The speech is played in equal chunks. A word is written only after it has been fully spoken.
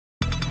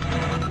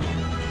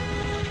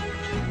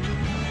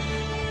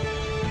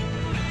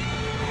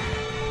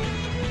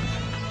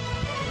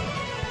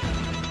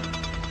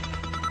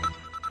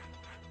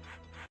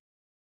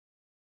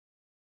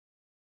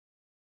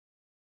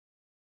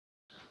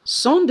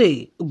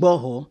Sunday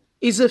Igboho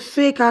is a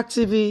fake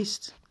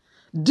activist.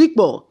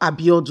 Igboho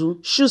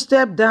Abiodun should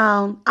step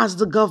down as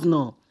the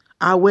governor.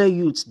 Our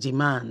youth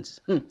demand.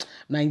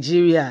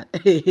 Nigeria,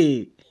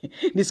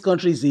 this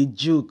country is a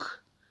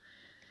joke.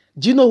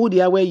 Do you know who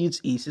the Aware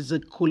Youth is? It's a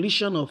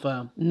coalition of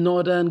a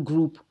northern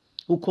group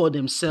who call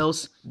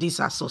themselves this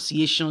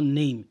association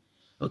name.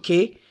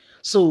 Okay,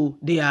 so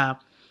they're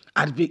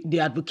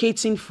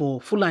advocating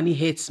for Fulani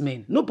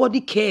herdsmen.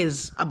 Nobody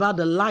cares about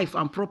the life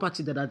and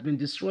property that has been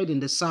destroyed in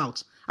the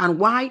south and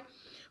why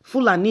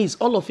Fulanis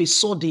all of a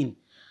sudden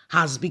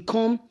has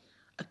become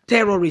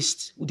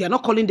terrorists. They are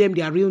not calling them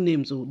their real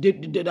names. So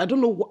I don't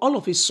know, all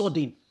of a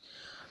sudden.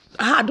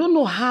 I don't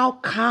know how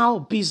cow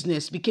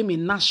business became a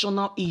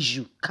national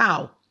issue.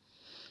 Cow.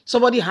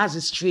 Somebody has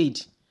his trade.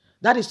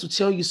 That is to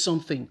tell you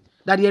something.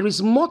 That there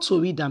is more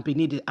to it than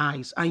beneath the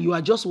eyes. And you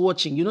are just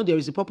watching. You know, there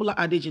is a popular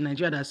adage in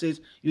Nigeria that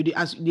says,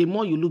 the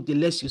more you look, the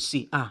less you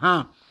see.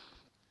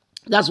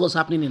 That's what's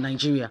happening in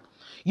Nigeria.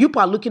 You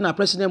are looking at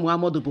President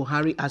Muhammadu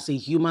Buhari as a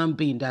human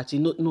being that,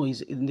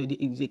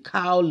 he's a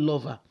cow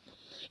lover.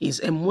 He's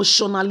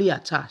emotionally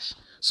attached.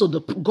 So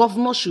the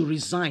governor should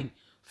resign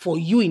for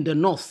you in the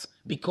north,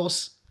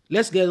 because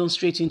let's get on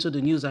straight into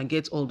the news and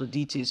get all the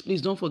details.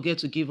 Please don't forget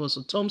to give us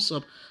a thumbs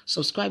up.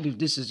 Subscribe if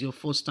this is your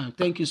first time.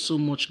 Thank you so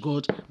much.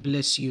 God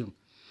bless you.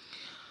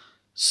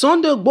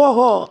 Sunday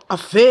Igboho, a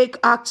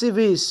fake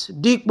activist.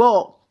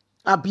 Igboho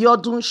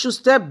Abiodun should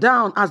step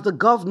down as the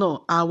governor.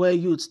 Our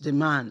youth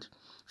demand.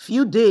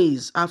 Few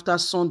days after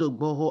Sunday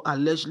Igboho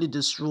allegedly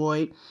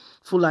destroyed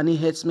Fulani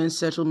herdsmen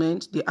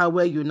settlement, the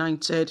Our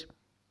United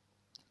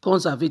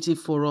Conservative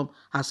Forum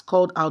has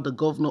called out the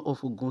governor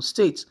of Ogun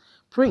State,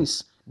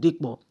 Prince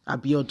Igboho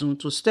Abiodun,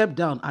 to step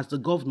down as the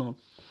governor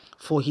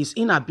for his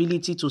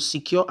inability to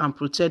secure and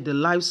protect the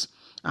lives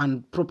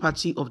and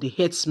property of the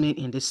herdsmen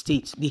in the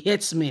state. The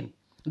herdsmen,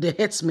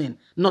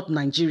 not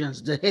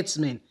Nigerians, the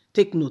herdsmen.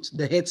 Take note,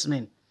 the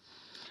herdsmen.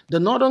 The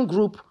Northern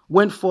Group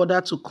went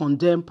further to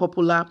condemn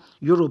popular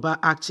Yoruba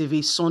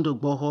activist Sunday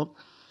Igboho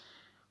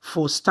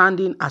for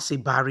standing as a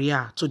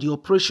barrier to the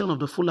operation of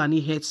the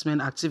Fulani herdsmen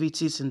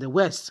activities in the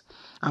West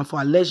and for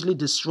allegedly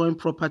destroying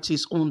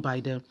properties owned by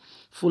the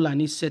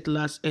Fulani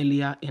settlers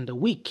earlier in the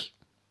week.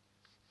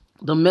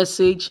 The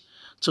message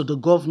to the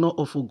governor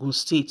of Ogun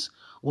State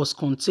was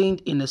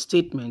contained in a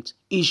statement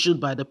issued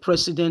by the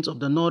president of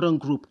the Northern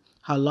Group,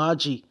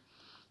 Alhaji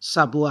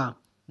Sabuwa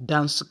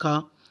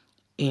Danska,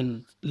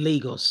 in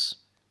Lagos.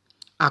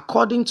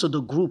 According to the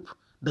group,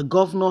 the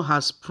governor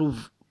has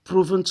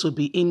proven to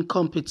be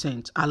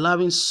incompetent,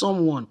 allowing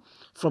someone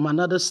from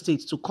another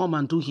state to come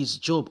and do his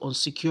job on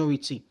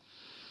security.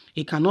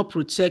 He cannot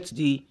protect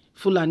the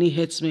Fulani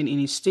herdsmen in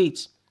his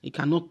state. He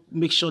cannot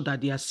make sure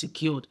that they are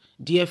secured.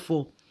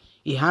 Therefore,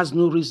 he has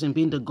no reason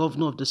being the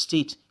governor of the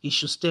state. He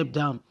should step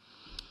down.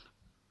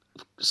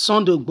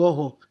 Sunday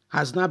Igboho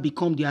has now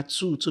become their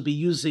tool to be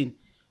using.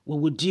 We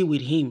will deal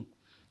with him.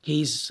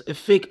 He's a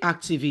fake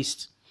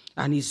activist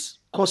and he's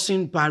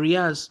causing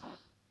barriers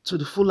to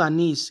the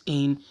Fulanis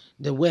in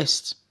the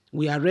West.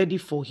 We are ready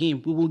for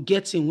him. We will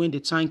get him when the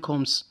time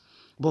comes.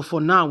 But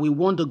for now, we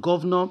want the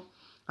governor,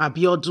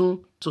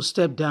 Abiodun, to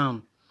step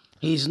down.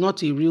 He is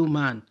not a real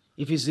man.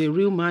 If he's a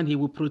real man, he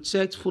will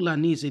protect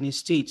Fulanis in his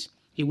state.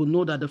 He will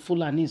know that the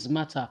Fulanis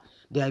matter.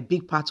 They are a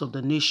big part of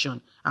the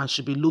nation and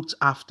should be looked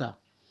after.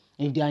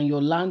 If they are in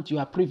your land, you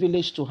are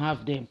privileged to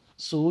have them.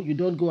 So you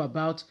don't go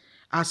about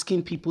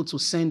asking people to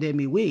send them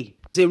away.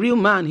 As a real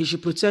man, he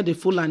should protect the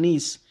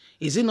Fulanis.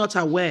 Is he not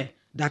aware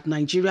that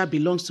Nigeria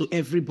belongs to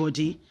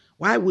everybody?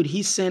 Why would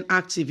he send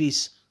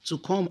activists to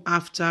come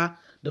after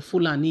the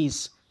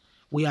Fulanis?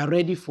 We are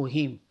ready for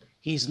him.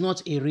 He is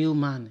not a real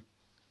man.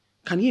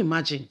 Can you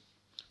imagine?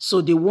 So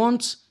they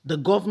want the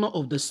governor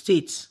of the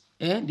state,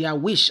 their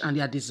wish and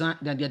their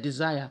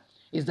desire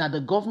is that the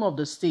governor of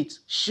the state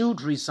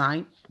should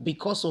resign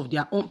because of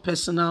their own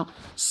personal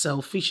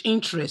selfish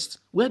interest.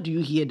 Where do you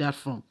hear that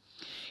from?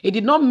 He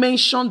did not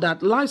mention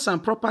that lives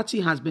and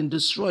property has been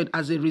destroyed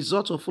as a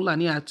result of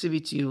Fulani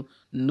activity.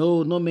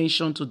 No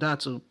mention to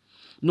that.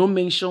 No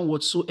mention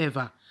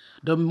whatsoever.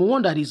 The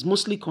one that is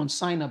mostly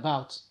concerned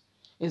about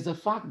is the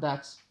fact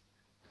that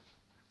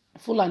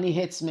Fulani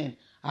herdsmen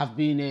have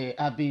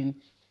been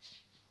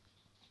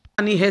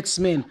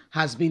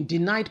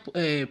denied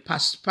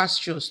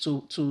pastures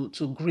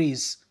to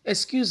graze.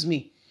 Excuse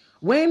me.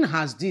 When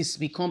has this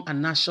become a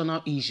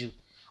national issue?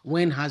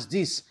 When has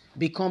this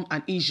become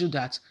an issue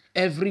that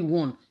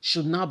everyone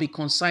should now be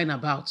concerned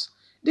about?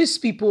 These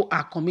people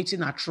are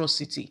committing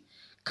atrocity.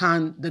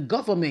 Can the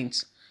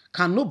government,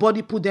 can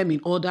nobody put them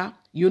in order?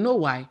 You know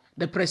why?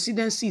 The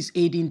presidency is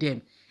aiding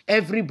them.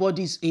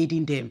 Everybody is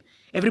aiding them.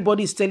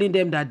 Everybody is telling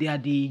them that they are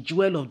the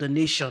jewel of the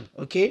nation,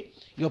 okay?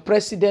 Your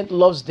president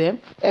loves them.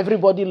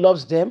 Everybody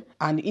loves them.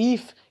 And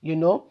if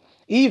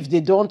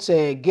they don't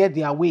get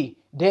their way,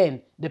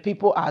 then the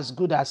people are as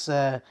good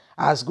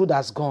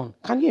as gone.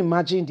 Can you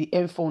imagine the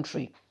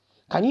infantry?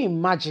 Can you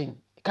imagine?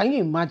 Can you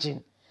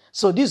imagine?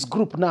 So this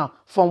group now,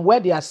 from where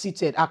they are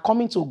seated, are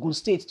coming to Ogun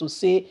State to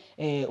say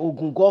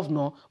Ogun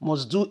governor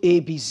must do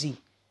ABC.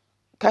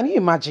 Can you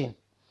imagine?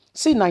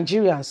 See,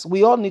 Nigerians,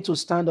 we all need to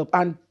stand up.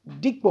 And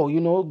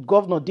Dikbo,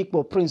 Governor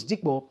Dikbo, Prince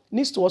Dikbo,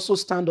 needs to also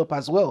stand up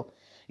as well.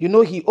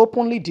 He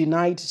openly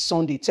denied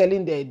Sunday,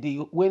 telling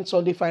when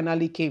Sunday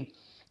finally came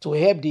to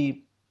help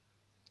the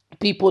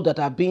people that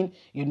have been,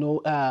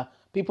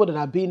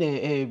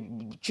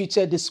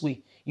 treated this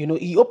way.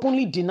 He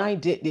openly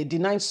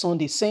denied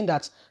Sunday, saying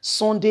that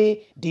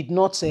Sunday did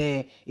not,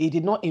 he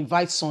did not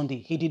invite Sunday.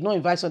 He did not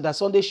invite Sunday, that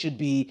Sunday should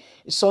be,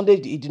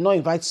 Sunday, he did not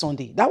invite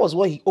Sunday. That was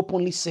what he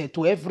openly said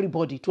to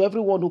everybody, to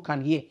everyone who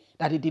can hear,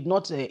 that he did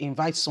not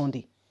invite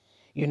Sunday.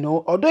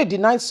 Although he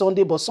denied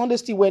Sunday, but Sunday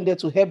still went there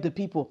to help the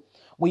people.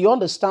 We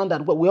understand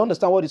that. We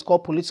understand what is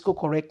called political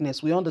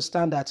correctness. We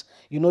understand that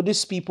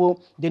these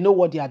people, they know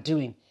what they are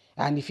doing,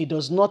 and if he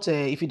does not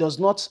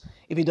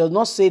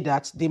say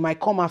that, they might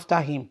come after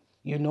him.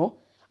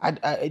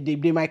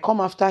 They might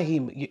come after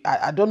him.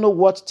 I don't know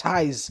what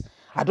ties.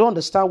 I don't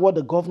understand what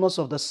the governors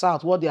of the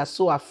South, what they are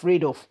so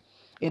afraid of,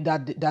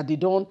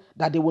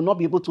 that they will not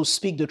be able to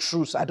speak the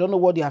truth. I don't know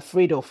what they are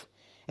afraid of.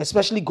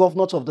 Especially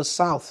governors of the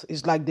South.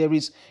 It's like there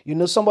is,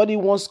 somebody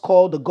once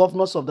called the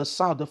governors of the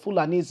South, the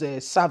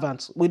Fulani's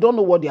servants. We don't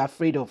know what they're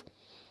afraid of,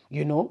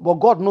 but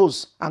God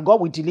knows, and God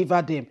will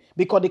deliver them,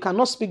 because they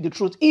cannot speak the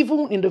truth,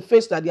 even in the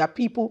face that their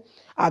people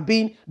are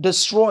being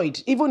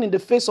destroyed, even in the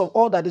face of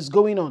all that is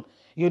going on.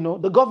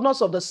 The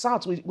governors of the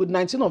South, with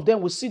 19 of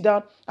them, will sit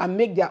down and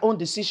make their own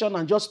decision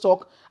and just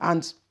talk,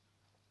 and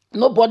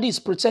nobody is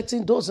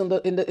protecting those in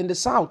the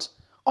South.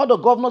 All the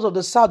governors of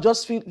the South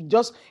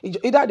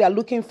either they are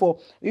looking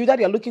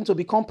to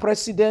become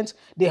president,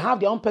 they have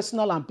their own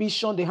personal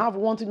ambition, they have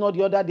one thing or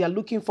the other they are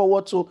looking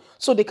forward to,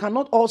 so they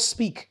cannot all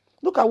speak.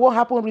 Look at what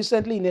happened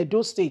recently in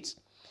Edo State.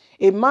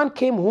 A man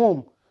came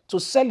home to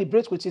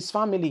celebrate with his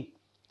family.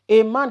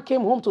 A man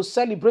came home to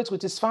celebrate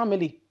with his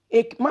family.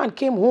 A man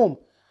came home.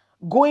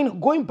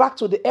 Going back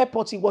to the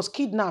airport, he was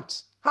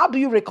kidnapped. How do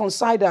you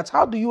reconcile that?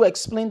 How do you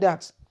explain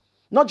that?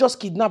 Not just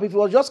kidnapped. If he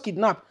was just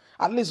kidnapped,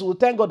 at least we'll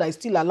thank God that he's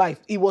still alive.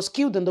 He was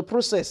killed in the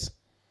process.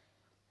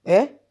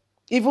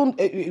 Even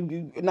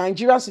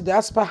Nigerians in the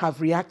diaspora have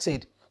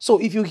reacted.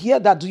 So if you hear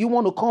that, do you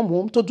want to come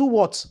home to do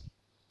what?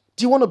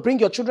 Do you want to bring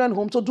your children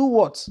home to do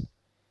what?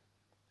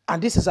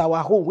 And this is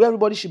our home, where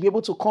everybody should be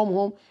able to come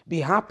home, be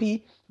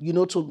happy,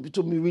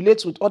 to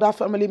relate with other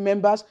family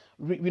members,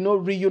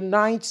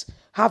 reunite,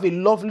 have a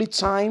lovely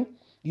time.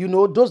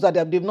 Those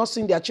that they've not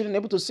seen their children,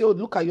 able to say, oh,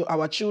 look at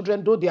our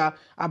children, though they are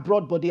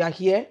abroad, but they are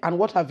here, and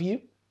what have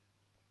you.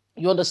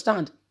 You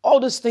understand? All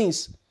these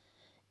things.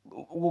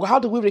 How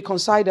do we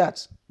reconcile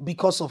that?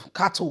 Because of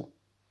cattle.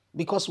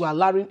 Because we are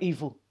allowing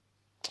evil.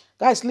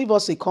 Guys, leave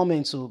us a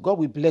comment too. God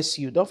will bless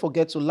you. Don't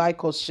forget to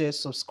like us, share,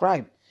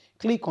 subscribe.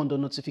 Click on the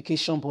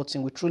notification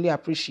button. We truly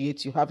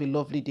appreciate you. Have a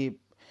lovely day.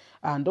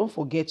 And don't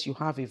forget you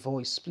have a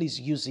voice. Please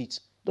use it.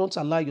 Don't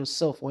allow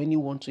yourself or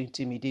anyone to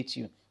intimidate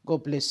you.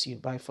 God bless you.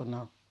 Bye for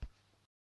now.